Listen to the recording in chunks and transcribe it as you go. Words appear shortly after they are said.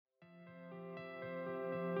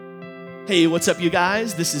Hey, what's up, you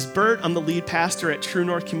guys? This is Bert. I'm the lead pastor at True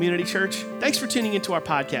North Community Church. Thanks for tuning into our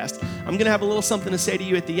podcast. I'm going to have a little something to say to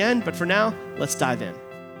you at the end, but for now, let's dive in.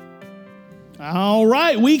 All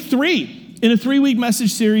right, week 3 in a 3-week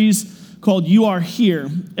message series called You Are Here.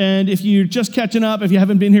 And if you're just catching up, if you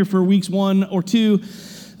haven't been here for weeks 1 or 2,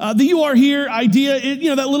 the You Are Here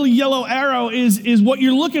idea, that little yellow arrow is what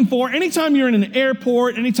you're looking for. Anytime you're in an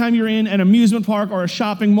airport, anytime you're in an amusement park or a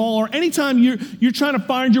shopping mall, or anytime you're trying to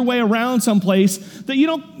find your way around someplace that you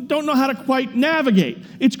don't know how to quite navigate.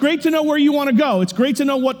 It's great to know where you want to go. It's great to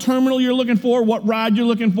know what terminal you're looking for, what ride you're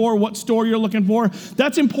looking for, what store you're looking for.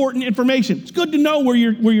 That's important information. It's good to know where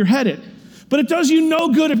you're headed. But it does you no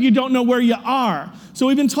good if you don't know where you are. So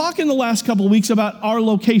we've been talking the last couple of weeks about our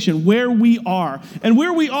location, where we are. And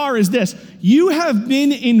where we are is this: you have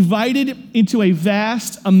been invited into a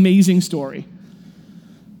vast, amazing story.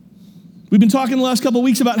 We've been talking the last couple of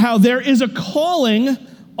weeks about how there is a calling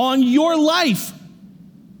on your life.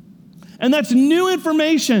 And that's new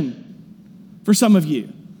information for some of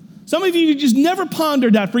you. Some of you just never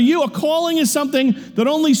pondered that. For you, a calling is something that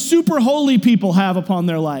only super holy people have upon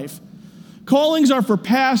their life. Callings are for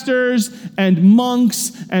pastors and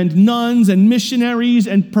monks and nuns and missionaries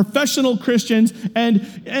and professional Christians, and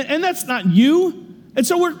that's not you. And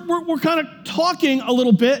so we're kind of talking a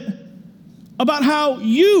little bit about how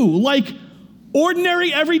you, like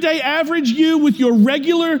ordinary, everyday, average you with your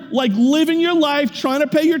regular, like living your life, trying to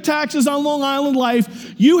pay your taxes on Long Island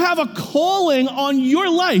life, you have a calling on your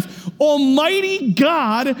life. Almighty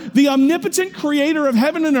God, the omnipotent creator of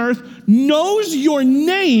heaven and earth, knows your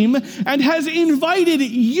name and has invited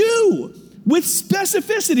you with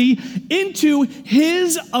specificity into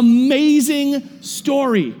his amazing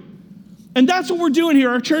story. And that's what we're doing here.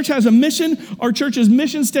 Our church has a mission. Our church's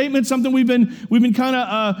mission statement, something we've been kind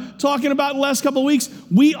of talking about the last couple of weeks.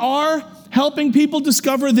 We are helping people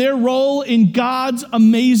discover their role in God's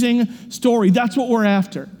amazing story. That's what we're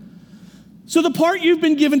after. So the part you've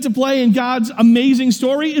been given to play in God's amazing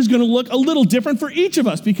story is going to look a little different for each of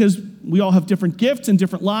us because we all have different gifts and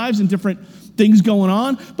different lives and different things going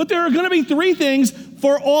on. But there are going to be 3 things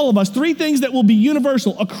for all of us, 3 things that will be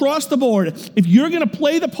universal across the board. If you're going to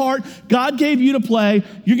play the part God gave you to play,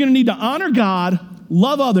 you're going to need to honor God,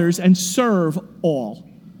 love others, and serve all.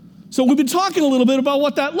 So we've been talking a little bit about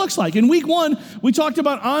what that looks like. In week 1, we talked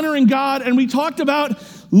about honoring God, and we talked about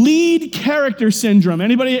lead character syndrome.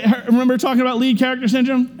 Anybody remember talking about lead character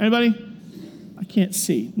syndrome? Anybody? I can't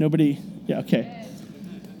see. Nobody? Yeah, okay.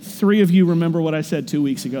 3 of you remember what I said 2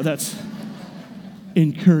 weeks ago. That's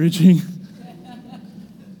encouraging.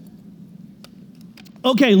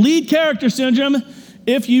 Okay, lead character syndrome.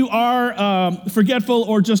 If you are forgetful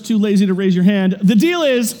or just too lazy to raise your hand, the deal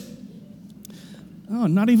is,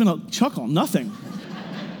 not even a chuckle, nothing.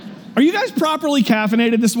 Are you guys properly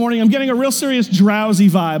caffeinated this morning? I'm getting a real serious drowsy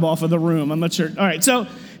vibe off of the room. I'm not sure. All right, so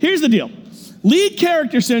here's the deal. Lead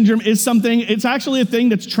character syndrome is it's actually a thing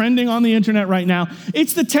that's trending on the internet right now.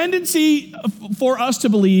 It's the tendency for us to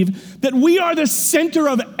believe that we are the center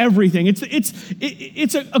of everything.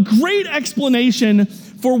 It's a great explanation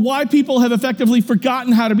for why people have effectively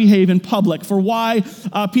forgotten how to behave in public, for why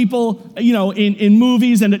people, in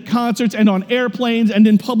movies and at concerts and on airplanes and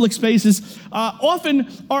in public spaces often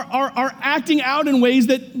are acting out in ways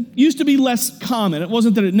that used to be less common. It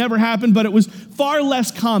wasn't that it never happened, but it was far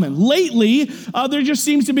less common. Lately, there just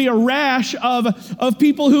seems to be a rash of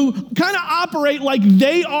people who kind of operate like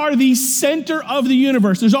they are the center of the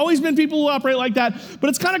universe. There's always been people who operate like that,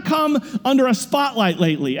 but it's kind of come under a spotlight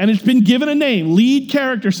lately, and it's been given a name, lead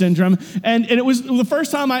character syndrome. And it was the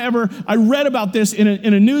first time I read about this in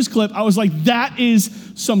a news clip. I was like, that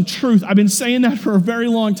is some truth. I've been saying that for a very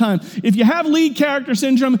long time. If you have lead character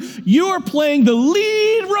syndrome, you are playing the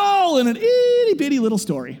lead role in an itty bitty little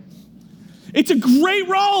story. It's a great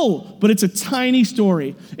role, but it's a tiny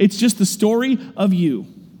story. It's just the story of you.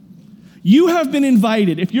 You have been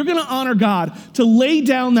invited, if you're going to honor God, to lay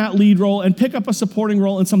down that lead role and pick up a supporting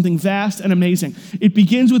role in something vast and amazing. It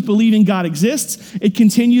begins with believing God exists. It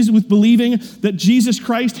continues with believing that Jesus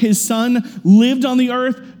Christ, his son, lived on the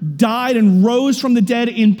earth, died, and rose from the dead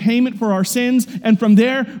in payment for our sins. And from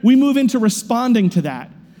there, we move into responding to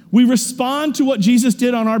that. We respond to what Jesus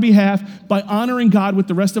did on our behalf by honoring God with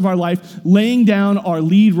the rest of our life, laying down our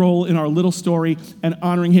lead role in our little story and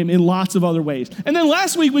honoring him in lots of other ways. And then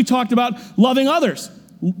last week we talked about loving others.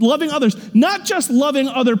 Loving others, not just loving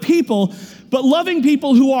other people, but loving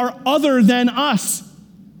people who are other than us.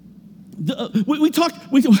 We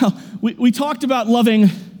talked about loving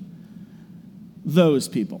those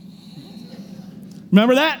people.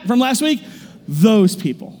 Remember that from last week? Those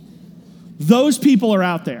people. Those people are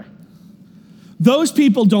out there. Those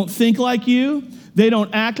people don't think like you. They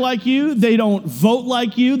don't act like you. They don't vote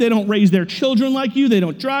like you. They don't raise their children like you. They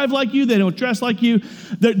don't drive like you. They don't dress like you.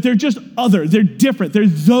 They're just other. They're different. They're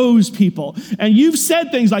those people. And you've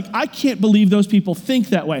said things like, I can't believe those people think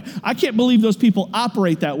that way. I can't believe those people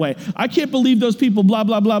operate that way. I can't believe those people blah,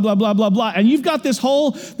 blah, blah, blah, blah, blah, blah. And you've got this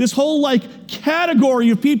whole like category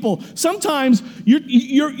of people. Sometimes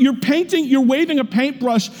you're waving a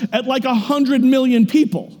paintbrush at like 100 million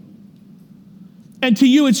people. And to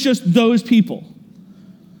you, it's just those people.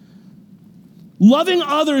 Loving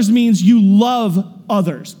others means you love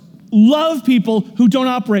others. Love people who don't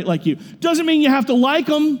operate like you. Doesn't mean you have to like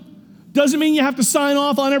them. Doesn't mean you have to sign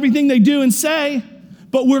off on everything they do and say.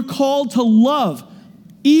 But we're called to love,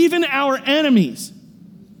 even our enemies.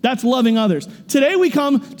 That's loving others. Today we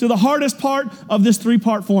come to the hardest part of this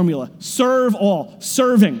 3-part formula. Serve all.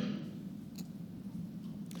 Serving.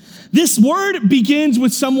 This word begins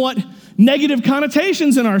with somewhat negative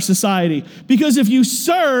connotations in our society. Because if you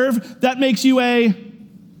serve, that makes you a,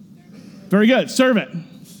 very good, servant.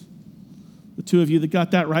 The two of you that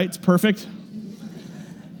got that right, it's perfect.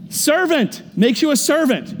 Servant makes you a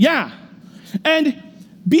servant, yeah. And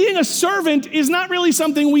being a servant is not really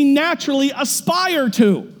something we naturally aspire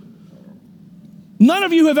to. None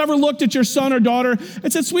of you have ever looked at your son or daughter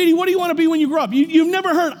and said, sweetie, what do you want to be when you grow up? You've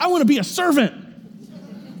never heard, I want to be a servant.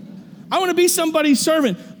 I want to be somebody's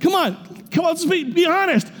servant. Come on, let's be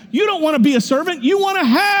honest. You don't want to be a servant. You want to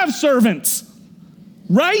have servants,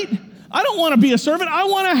 right? I don't want to be a servant. I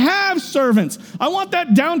want to have servants. I want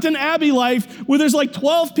that Downton Abbey life where there's like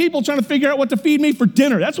 12 people trying to figure out what to feed me for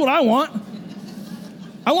dinner. That's what I want.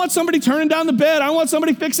 I want somebody turning down the bed. I want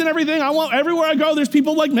somebody fixing everything. I want everywhere I go, there's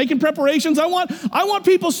people like making preparations. I want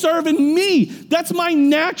people serving me. That's my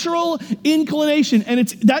natural inclination. And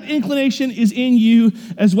that inclination is in you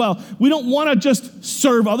as well. We don't want to just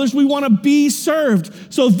serve others. We want to be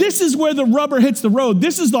served. So this is where the rubber hits the road.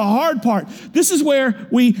 This is the hard part. This is where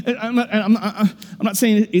I'm not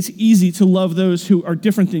saying it's easy to love those who are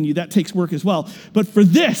different than you. That takes work as well. But for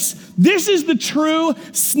this is the true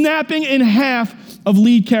snapping in half of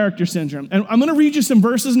lead character syndrome. And I'm going to read you some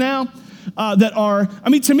verses now that are,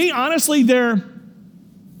 to me, honestly,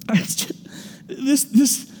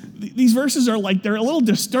 these verses are like, they're a little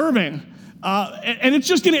disturbing. And it's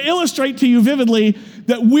just going to illustrate to you vividly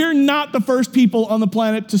that we're not the first people on the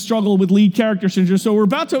planet to struggle with lead character syndrome. So we're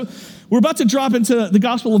about to drop into the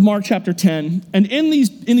Gospel of Mark chapter 10. And in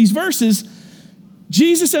these verses,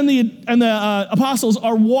 Jesus and the apostles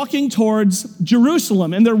are walking towards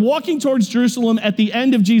Jerusalem, and they're walking towards Jerusalem at the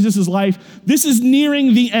end of Jesus' life. This is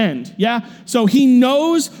nearing the end, yeah? So he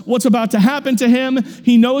knows what's about to happen to him.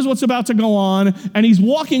 He knows what's about to go on, and he's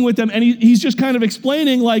walking with them, and he's just kind of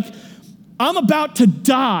explaining, like, I'm about to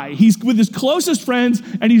die. He's with his closest friends,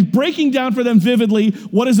 and he's breaking down for them vividly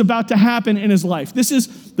what is about to happen in his life. This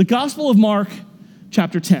is the Gospel of Mark,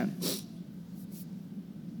 chapter 10.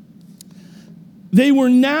 They were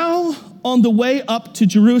now on the way up to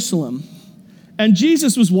Jerusalem, and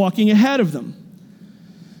Jesus was walking ahead of them.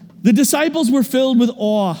 The disciples were filled with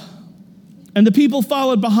awe, and the people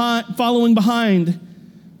following behind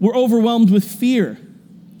were overwhelmed with fear.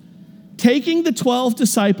 Taking the 12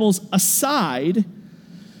 disciples aside,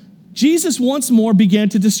 Jesus once more began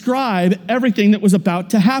to describe everything that was about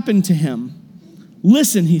to happen to him.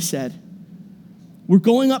 Listen, he said, we're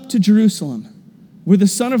going up to Jerusalem, where the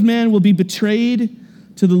Son of Man will be betrayed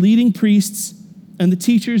to the leading priests and the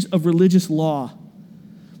teachers of religious law.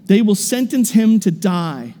 They will sentence him to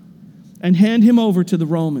die and hand him over to the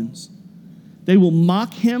Romans. They will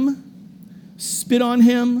mock him, spit on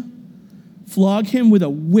him, flog him with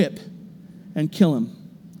a whip, and kill him.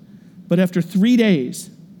 But after 3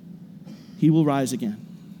 days, he will rise again.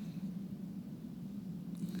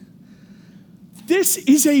 This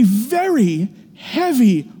is a very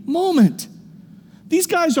heavy moment. These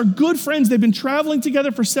guys are good friends. They've been traveling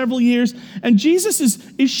together for several years, and Jesus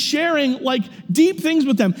is sharing like deep things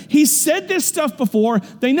with them. He's said this stuff before.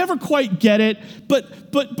 They never quite get it,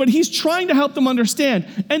 but he's trying to help them understand.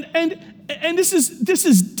 And this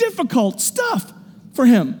is difficult stuff for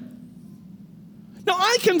him. Now,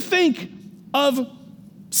 I can think of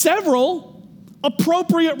several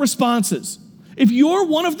appropriate responses. If you're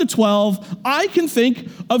one of the 12, I can think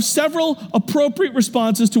of several appropriate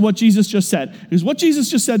responses to what Jesus just said. Because what Jesus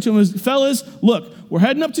just said to him is, fellas, look, we're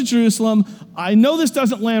heading up to Jerusalem. I know this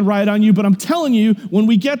doesn't land right on you, but I'm telling you, when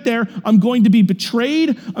we get there, I'm going to be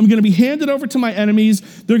betrayed. I'm going to be handed over to my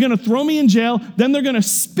enemies. They're going to throw me in jail. Then they're going to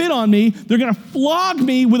spit on me. They're going to flog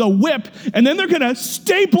me with a whip. And then they're going to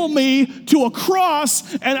staple me to a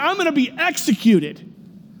cross, and I'm going to be executed.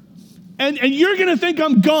 And you're going to think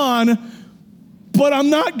I'm gone, but I'm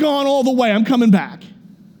not gone all the way. I'm coming back.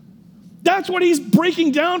 That's what he's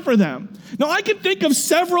breaking down for them. Now, I can think of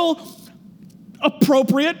several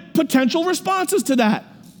appropriate potential responses to that.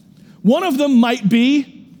 One of them might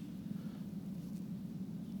be,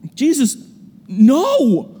 Jesus,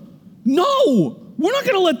 no, we're not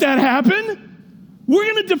going to let that happen. We're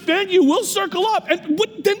going to defend you. We'll circle up. And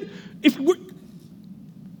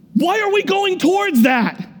why are we going towards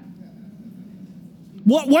that?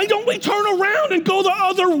 Why don't we turn around and go the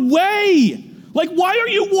other way? Like, why are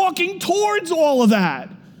you walking towards all of that?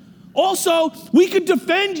 Also, we could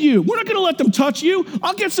defend you. We're not going to let them touch you.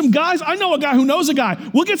 I'll get some guys. I know a guy who knows a guy.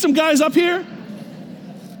 We'll get some guys up here.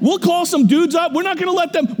 We'll call some dudes up. We're not going to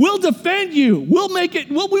let them. We'll defend you. We'll make it.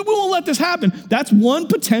 We won't let this happen. That's one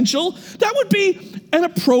potential. That would be an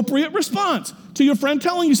appropriate response to your friend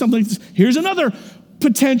telling you something. Here's another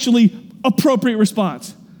potentially appropriate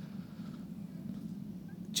response.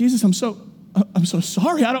 Jesus, I'm so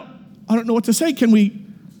sorry. I don't know what to say. Can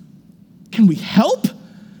we help?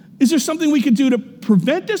 Is there something we could do to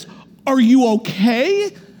prevent this? Are you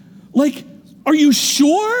okay? Like, are you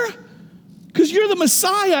sure? Because you're the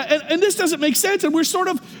Messiah, and this doesn't make sense, and we're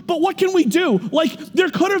but what can we do? Like, they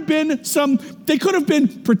could have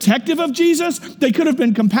been protective of Jesus. They could have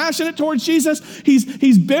been compassionate towards Jesus.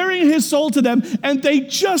 He's bearing his soul to them, and they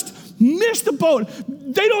just missed the boat.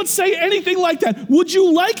 They don't say anything like that. Would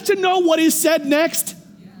you like to know what is said next?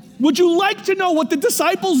 Would you like to know what the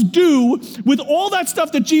disciples do with all that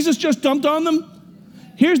stuff that Jesus just dumped on them?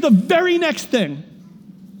 Here's the very next thing.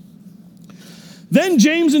 Then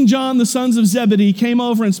James and John, the sons of Zebedee, came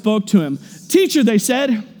over and spoke to him. Teacher, they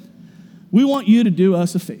said, we want you to do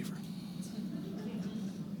us a favor.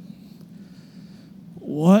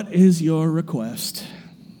 What is your request?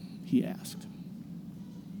 He asked.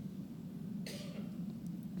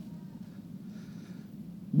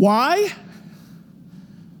 Why?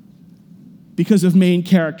 Because of main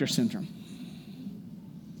character syndrome.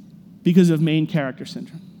 Because of main character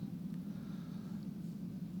syndrome.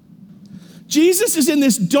 Jesus is in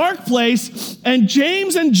this dark place, and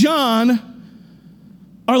James and John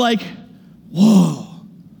are like, whoa,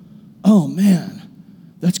 oh man,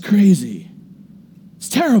 that's crazy. It's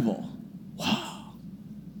terrible. Wow.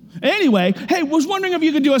 Anyway, hey, was wondering if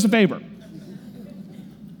you could do us a favor.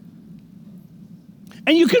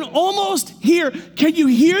 And you can almost hear, can you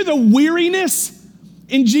hear the weariness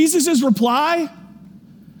in Jesus' reply?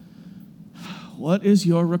 What is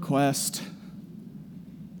your request?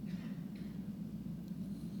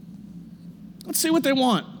 Let's see what they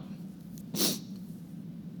want.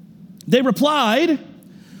 They replied,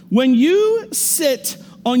 when you sit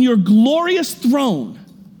on your glorious throne,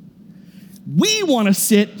 we want to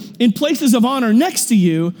sit in places of honor next to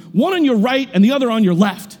you, one on your right and the other on your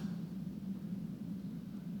left.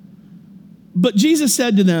 But Jesus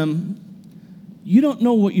said to them, you don't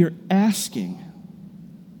know what you're asking.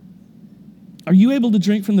 Are you able to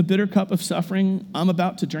drink from the bitter cup of suffering I'm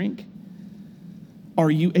about to drink?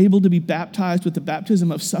 Are you able to be baptized with the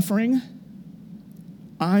baptism of suffering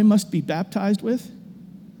I must be baptized with?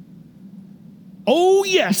 Oh,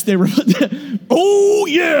 yes, they were. Oh,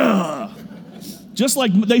 yeah. Just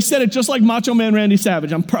like, they said it just like Macho Man Randy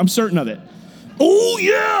Savage. I'm certain of it. Oh,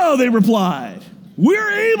 yeah, they replied.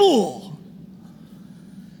 We're able.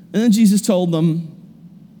 And then Jesus told them,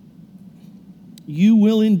 you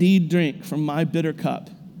will indeed drink from my bitter cup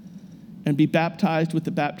and be baptized with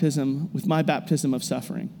my baptism of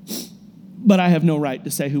suffering. But I have no right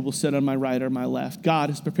to say who will sit on my right or my left. God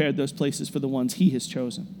has prepared those places for the ones he has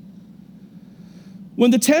chosen.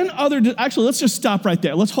 When the 10 other, actually, let's just stop right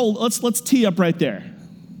there. Let's tee up right there.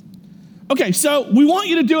 Okay, so we want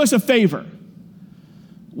you to do us a favor.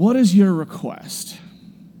 What is your request?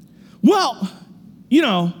 Well,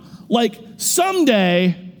 like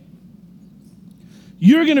someday,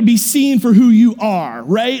 you're going to be seen for who you are,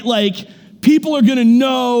 right? Like, people are going to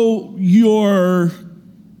know your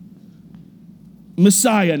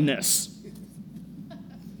Messiah-ness.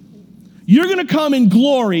 You're going to come in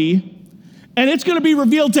glory, and it's going to be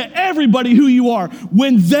revealed to everybody who you are.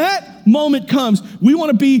 When that moment comes, we want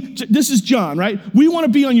to be, this is John, right? We want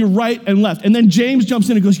to be on your right and left. And then James jumps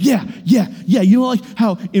in and goes, yeah. You know, like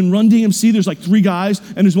how in Run DMC, there's like 3 guys,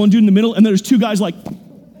 and there's one dude in the middle, and there's 2 guys like,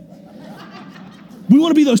 we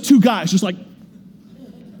want to be those 2 guys, just like.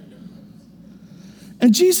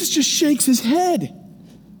 And Jesus just shakes his head.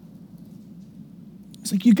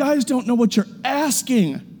 It's like, you guys don't know what you're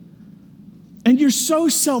asking. And you're so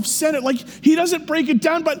self-centered. Like, he doesn't break it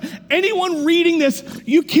down, but anyone reading this,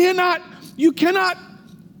 you cannot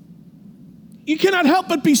help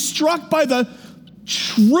but be struck by the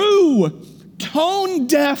true,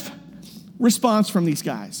 tone-deaf response from these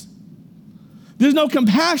guys. There's no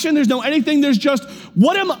compassion, there's no anything, there's just,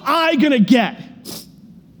 what am I gonna get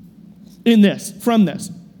from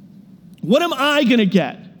this? What am I gonna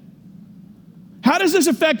get? How does this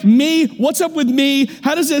affect me? What's up with me?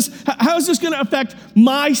 How is this going to affect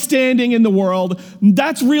my standing in the world?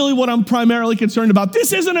 That's really what I'm primarily concerned about.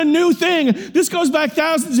 This isn't a new thing. This goes back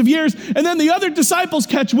thousands of years. And then the other disciples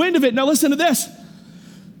catch wind of it. Now listen to this.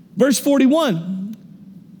 Verse 41.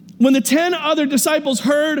 When the 10 other disciples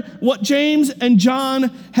heard what James and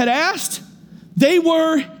John had asked, they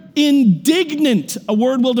were indignant. A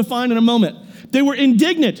word we'll define in a moment. They were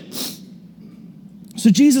indignant. So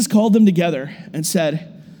Jesus called them together and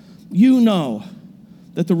said, you know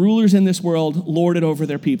that the rulers in this world lord it over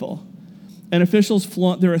their people, and officials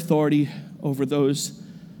flaunt their authority over those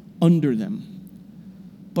under them.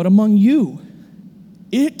 But among you,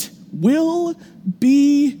 it will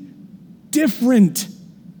be different.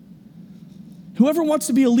 Whoever wants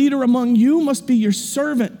to be a leader among you must be your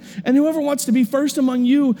servant, and whoever wants to be first among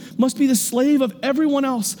you must be the slave of everyone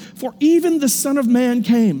else. For even the Son of Man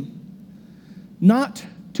came not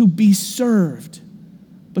to be served,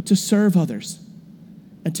 but to serve others,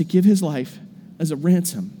 and to give his life as a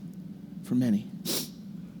ransom for many.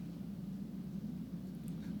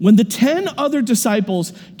 When the 10 other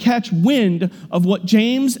disciples catch wind of what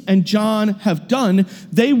James and John have done,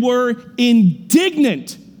 they were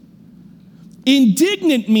indignant.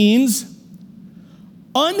 Indignant means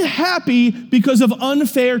unhappy because of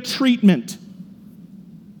unfair treatment.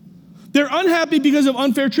 They're unhappy because of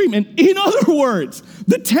unfair treatment. In other words,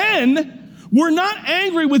 the 10 were not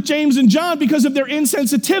angry with James and John because of their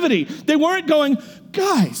insensitivity. They weren't going,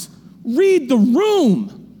 guys, read the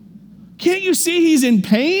room. Can't you see he's in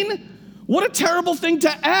pain? What a terrible thing to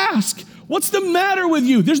ask. What's the matter with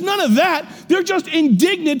you? There's none of that. They're just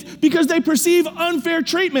indignant because they perceive unfair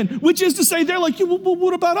treatment, which is to say, they're like, well,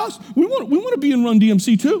 what about us? We want to be in Run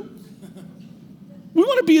DMC too. We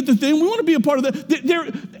want to be at the thing. We want to be a part of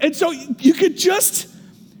that. And so you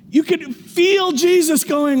could feel Jesus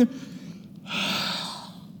going,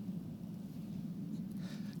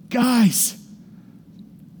 guys,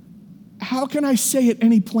 how can I say it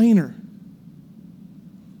any plainer?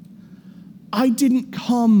 I didn't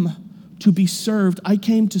come to be served. I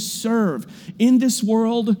came to serve. In this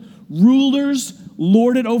world, rulers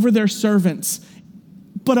lord it over their servants.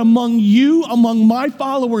 But among you, among my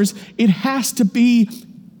followers, it has to be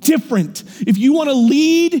different. If you want to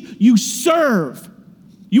lead, you serve.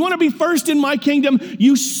 You want to be first in my kingdom,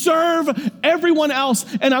 you serve everyone else,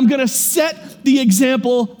 and I'm going to set the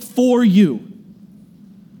example for you.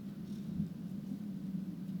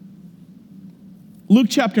 Luke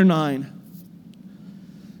chapter 9.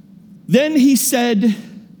 Then he said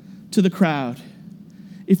to the crowd,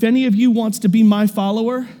 if any of you wants to be my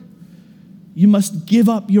follower, you must give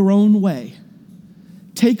up your own way.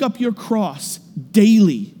 Take up your cross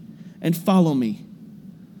daily and follow me.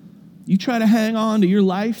 You try to hang on to your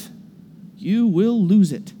life, you will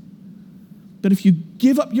lose it. But if you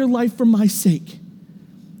give up your life for my sake,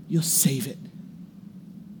 you'll save it.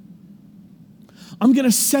 I'm going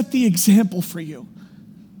to set the example for you.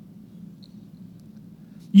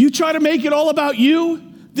 You try to make it all about you.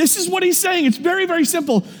 This is what he's saying. It's very, very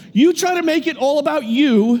simple. You try to make it all about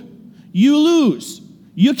you, you lose.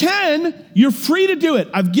 You can. You're free to do it.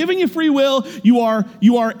 I've given you free will. You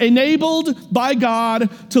are enabled by God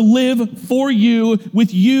to live for you,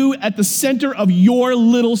 with you at the center of your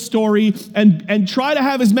little story, and try to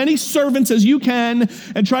have as many servants as you can,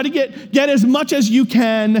 and try to get as much as you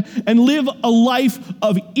can, and live a life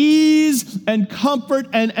of ease and comfort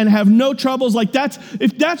and have no troubles.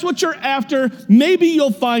 If that's what you're after, maybe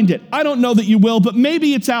you'll find it. I don't know that you will, but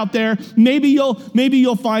maybe it's out there. Maybe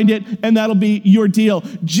you'll find it, and that'll be your deal.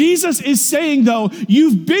 Jesus is saying, though,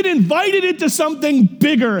 you've been invited into something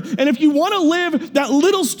bigger. And if you want to live that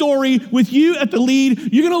little story with you at the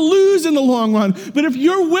lead, you're going to lose in the long run. But if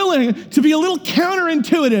you're willing to be a little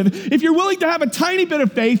counterintuitive, if you're willing to have a tiny bit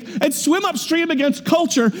of faith and swim upstream against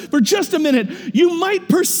culture for just a minute, you might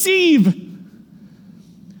perceive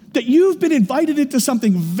that you've been invited into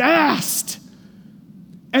something vast.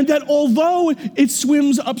 And that although it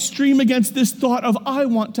swims upstream against this thought of, I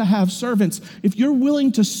want to have servants, if you're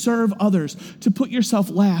willing to serve others, to put yourself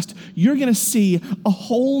last, you're going to see a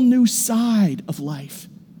whole new side of life.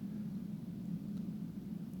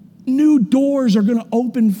 New doors are going to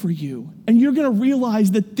open for you. And you're going to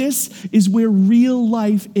realize that this is where real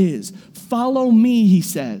life is. Follow me, he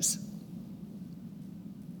says.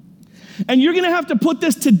 And you're going to have to put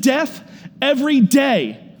this to death every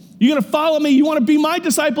day. You're going to follow me. You want to be my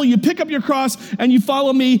disciple. You pick up your cross and you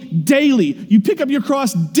follow me daily. You pick up your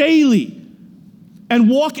cross daily. and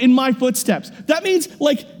walk in my footsteps. That means,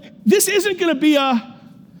 this isn't going to be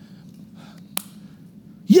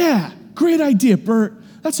great idea, Bert.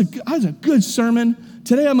 That's a good sermon.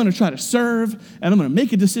 Today I'm going to try to serve, and I'm going to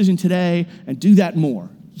make a decision today and do that more.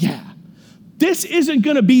 Yeah. This isn't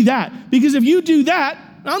going to be that, because if you do that,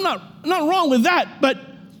 I'm not wrong with that, but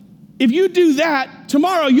if you do that,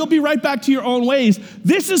 tomorrow you'll be right back to your own ways.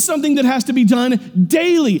 This is something that has to be done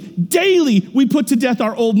daily. Daily, we put to death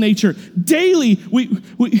our old nature. Daily,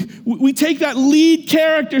 we take that lead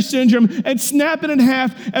character syndrome and snap it in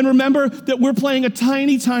half and remember that we're playing a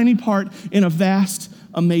tiny, tiny part in a vast,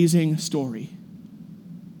 amazing story.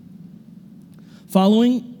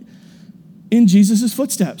 Following in Jesus'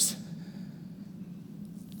 footsteps.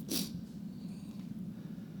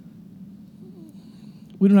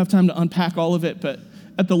 We don't have time to unpack all of it, but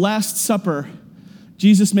at the Last Supper,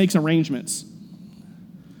 Jesus makes arrangements.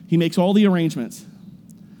 He makes all the arrangements.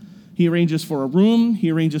 He arranges for a room,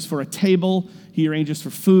 he arranges for a table, he arranges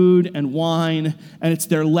for food and wine, and it's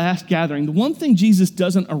their last gathering. The one thing Jesus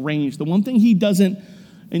doesn't arrange, the one thing he doesn't,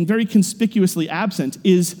 and very conspicuously absent,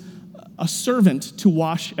 is a servant to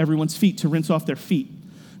wash everyone's feet, to rinse off their feet.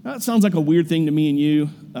 Now, that sounds like a weird thing to me and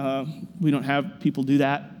you. We don't have people do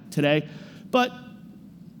that today, but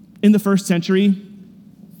in the first century,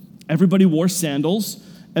 everybody wore sandals,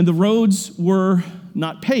 and the roads were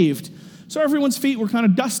not paved. So everyone's feet were kind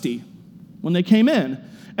of dusty when they came in.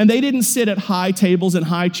 And they didn't sit at high tables and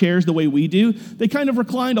high chairs the way we do. They kind of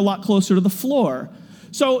reclined a lot closer to the floor.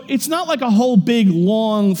 So it's not like a whole big,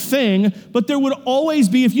 long thing, but there would always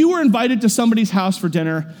be, if you were invited to somebody's house for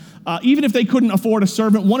dinner, even if they couldn't afford a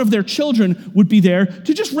servant, one of their children would be there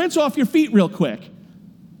to just rinse off your feet real quick.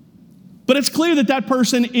 But it's clear that that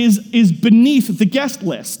person is beneath the guest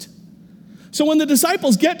list. So when the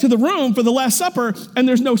disciples get to the room for the Last Supper and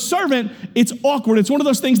there's no servant, it's awkward. It's one of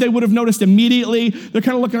those things they would have noticed immediately. They're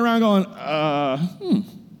kind of looking around going,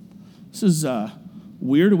 this is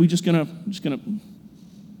weird. Are we just gonna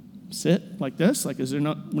sit like this? Like, we're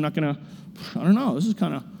not gonna, I don't know. This is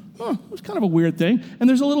kind of, it's kind of a weird thing. And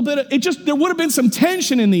there's a little bit of, there would have been some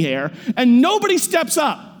tension in the air, and nobody steps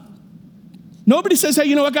up. Nobody says, hey,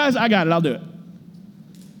 you know what, guys? I got it. I'll do it.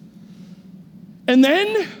 And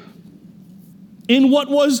then, in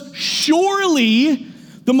what was surely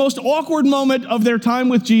the most awkward moment of their time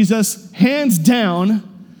with Jesus, hands down,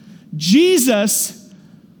 Jesus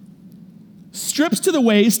strips to the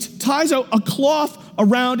waist, ties a cloth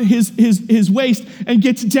around his waist, and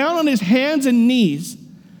gets down on his hands and knees,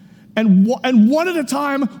 and one at a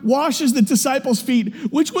time washes the disciples' feet,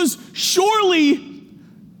 which surely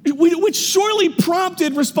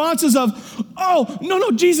prompted responses of, oh,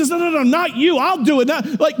 no, Jesus, no, not you, I'll do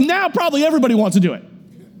it. Now probably everybody wants to do it.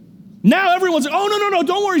 Now everyone's like, oh, no,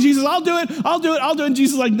 don't worry, Jesus, I'll do it. And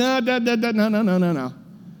Jesus is like, no.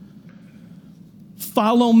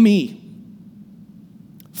 Follow me.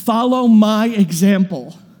 Follow my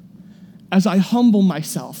example as I humble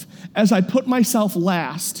myself, as I put myself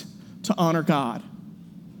last to honor God.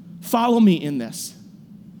 Follow me in this.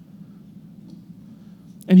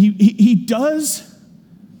 And he does,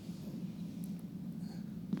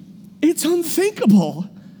 it's unthinkable.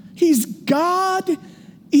 He's God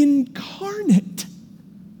incarnate,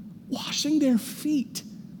 washing their feet.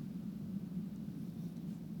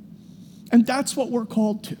 And that's what we're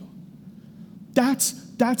called to.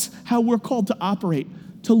 That's how we're called to operate,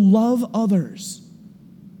 to love others,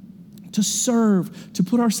 to serve, to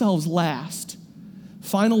put ourselves last.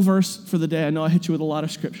 Final verse for the day. I know I hit you with a lot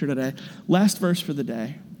of scripture today. Last verse for the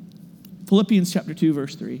day. Philippians chapter 2,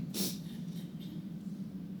 verse 3.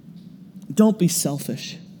 Don't be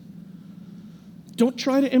selfish. Don't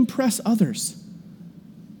try to impress others.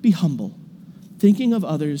 Be humble, thinking of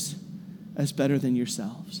others as better than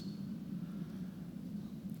yourselves.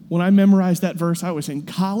 When I memorized that verse, I was in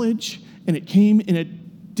college, and it came in a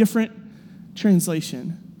different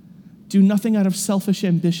translation. Do nothing out of selfish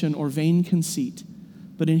ambition or vain conceit,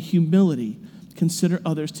 but in humility, consider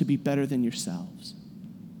others to be better than yourselves.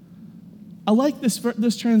 I like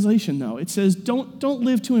this translation, though. It says, don't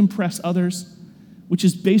live to impress others, which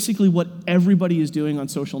is basically what everybody is doing on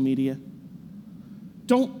social media.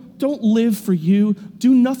 Don't live for you.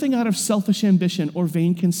 Do nothing out of selfish ambition or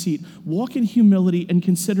vain conceit. Walk in humility and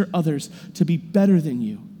consider others to be better than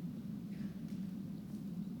you.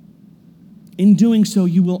 In doing so,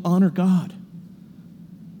 you will honor God.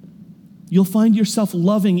 You'll find yourself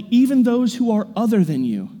loving even those who are other than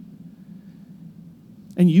you.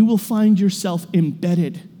 And you will find yourself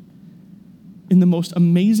embedded in the most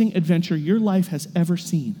amazing adventure your life has ever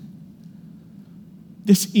seen.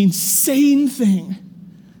 This insane thing,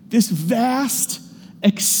 this vast,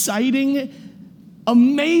 exciting,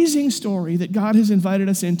 amazing story that God has invited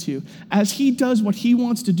us into as he does what he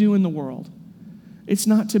wants to do in the world. It's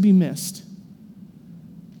not to be missed.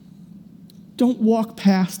 Don't walk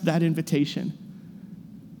past that invitation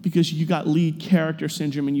because you got lead character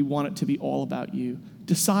syndrome and you want it to be all about you.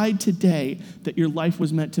 Decide today that your life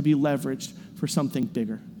was meant to be leveraged for something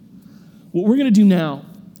bigger. What we're going to do now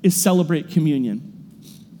is celebrate communion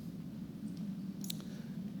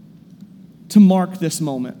to mark this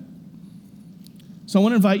moment. So I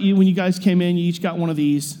want to invite you, when you guys came in, you each got one of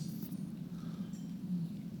these.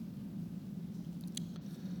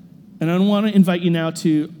 And I want to invite you now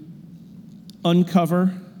to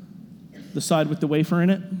uncover the side with the wafer in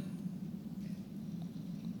it.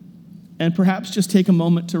 And perhaps just take a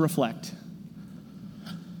moment to reflect.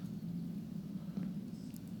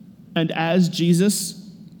 And as Jesus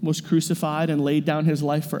was crucified and laid down his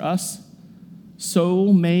life for us,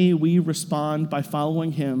 so may we respond by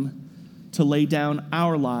following him to lay down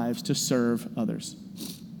our lives to serve others.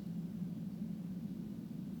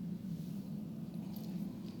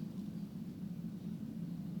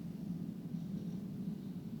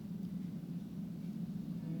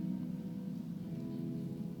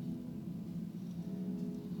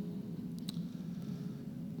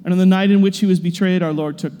 And on the night in which he was betrayed, our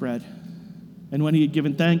Lord took bread. And when he had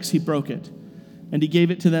given thanks, he broke it. And he gave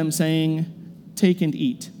it to them, saying, "Take and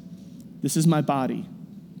eat. This is my body,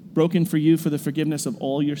 broken for you for the forgiveness of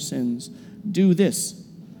all your sins. Do this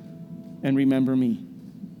and remember me."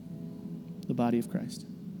 The body of Christ.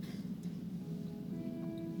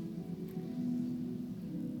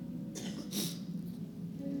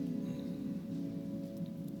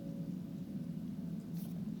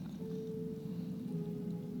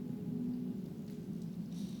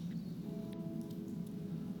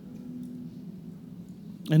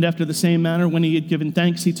 And after the same manner, when he had given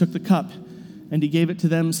thanks, he took the cup, and he gave it to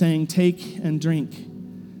them, saying, "Take and drink.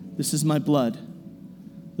 This is my blood,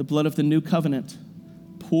 the blood of the new covenant,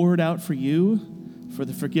 poured out for you for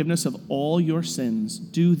the forgiveness of all your sins.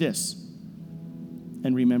 Do this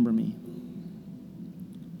and remember me."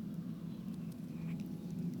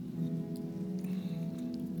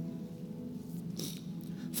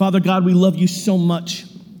 Father God, we love you so much.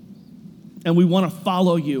 And we want to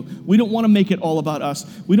follow you. We don't want to make it all about us.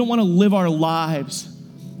 We don't want to live our lives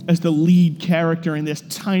as the lead character in this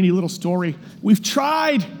tiny little story. We've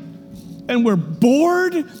tried, and we're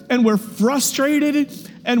bored, and we're frustrated,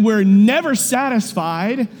 and we're never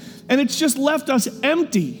satisfied, and it's just left us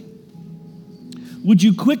empty. Would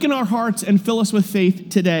you quicken our hearts and fill us with faith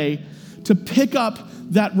today to pick up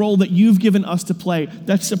that role that you've given us to play,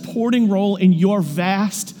 that supporting role in your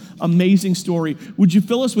vast, amazing story? Would you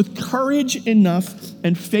fill us with courage enough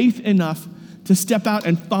and faith enough to step out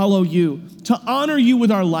and follow you, to honor you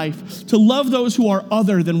with our life, to love those who are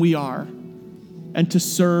other than we are, and to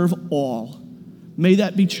serve all? May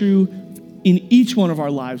that be true in each one of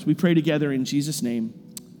our lives. We pray together in Jesus' name.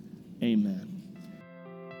 Amen.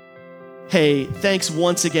 Hey, thanks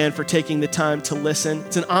once again for taking the time to listen.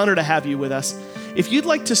 It's an honor to have you with us. If you'd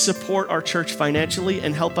like to support our church financially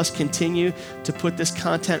and help us continue to put this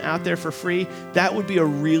content out there for free, that would be a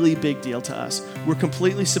really big deal to us. We're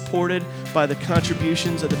completely supported by the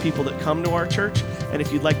contributions of the people that come to our church. And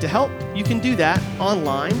if you'd like to help, you can do that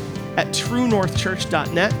online at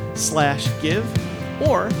truenorthchurch.net/give,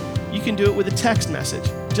 or you can do it with a text message.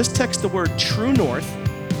 Just text the word True North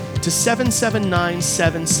to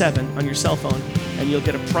 77977 on your cell phone, and you'll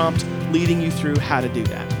get a prompt leading you through how to do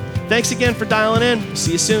that. Thanks again for dialing in.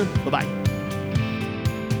 See you soon. Bye-bye.